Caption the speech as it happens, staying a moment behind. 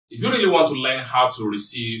If you really want to learn how to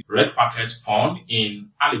receive red packet fund in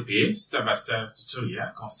Alipay step-by-step tutorial,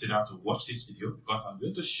 consider to watch this video because I'm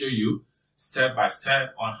going to show you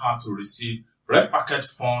step-by-step on how to receive red packet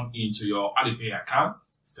fund into your Alipay account,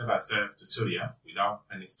 step-by-step tutorial without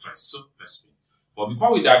any stress. So let's begin. But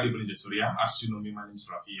before we dive deep into the tutorial, as you know me, my name is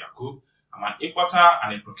Rafi Yakub. I'm an importer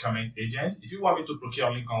and a procurement agent. If you want me to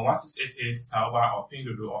procure link on 1688, Taoba or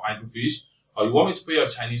Pinduoduo or Idlefish, or you want me to pay your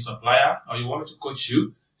Chinese supplier, or you want me to coach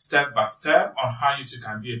you step by step on how you too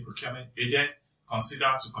can be a procurement agent, consider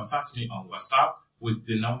to contact me on WhatsApp with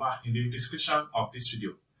the number in the description of this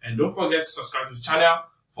video. And don't forget to subscribe to the channel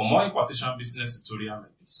for more importation business tutorial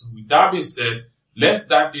like this. So with that being said, let's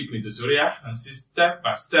dive deep into the tutorial and see step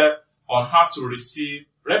by step on how to receive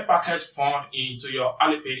red packet fund into your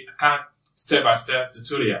Alipay account, step by step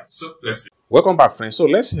tutorial. So let's see. Welcome back, friends. So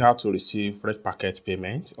let's see how to receive red packet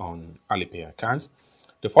payment on Alipay account.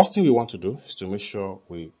 The first thing we want to do is to make sure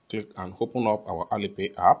we click and open up our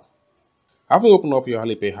Alipay app. Having opened up your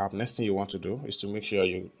Alipay app, next thing you want to do is to make sure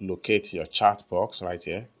you locate your chat box right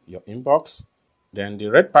here, your inbox. Then the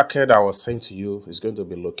red packet that was sent to you is going to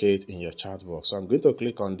be located in your chat box. So I'm going to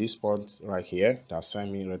click on this point right here that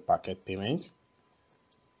sent me red packet payment.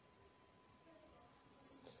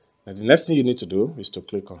 Now the next thing you need to do is to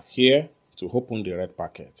click on here to open the red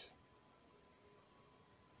packet.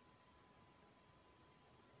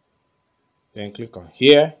 Then click on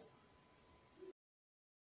here.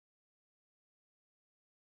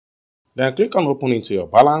 Then click on open into your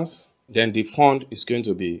balance. Then the fund is going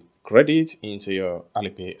to be credited into your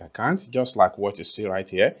Alipay account, just like what you see right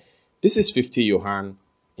here. This is 50 yuan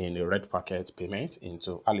in the red packet payment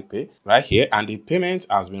into Alipay right here. And the payment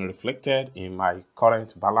has been reflected in my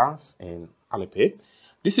current balance in Alipay.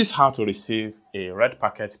 This is how to receive a red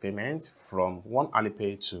packet payment from one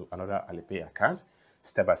Alipay to another Alipay account,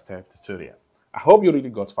 step-by-step tutorial. I hope you really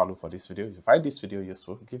got value for this video. If you find this video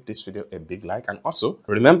useful, give this video a big like, and also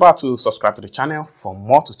remember to subscribe to the channel for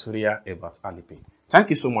more tutorial about Alipay. Thank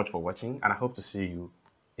you so much for watching, and I hope to see you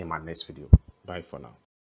in my next video. Bye for now.